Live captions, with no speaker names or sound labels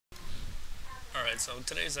Alright, so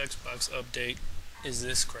today's Xbox update is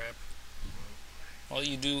this crap. All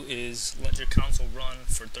you do is let your console run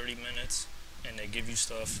for 30 minutes and they give you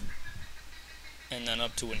stuff, and then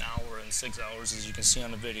up to an hour and 6 hours, as you can see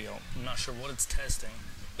on the video. I'm not sure what it's testing,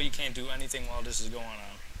 but you can't do anything while this is going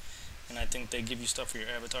on. And I think they give you stuff for your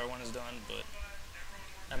avatar when it's done, but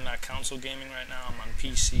I'm not console gaming right now. I'm on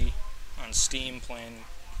PC, on Steam, playing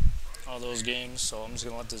all those games, so I'm just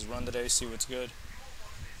going to let this run today, see what's good.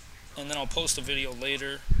 And then I'll post a video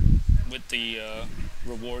later with the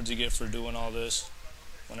rewards you get for doing all this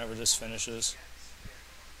whenever this finishes.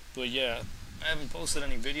 But yeah, I haven't posted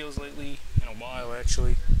any videos lately in a while,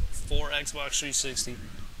 actually, for Xbox 360.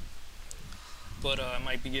 But I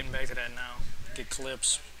might be getting back to that now. Get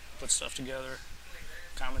clips, put stuff together,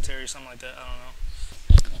 commentary, something like that, I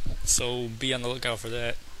don't know. So be on the lookout for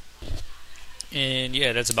that. And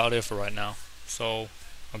yeah, that's about it for right now. So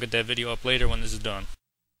I'll get that video up later when this is done.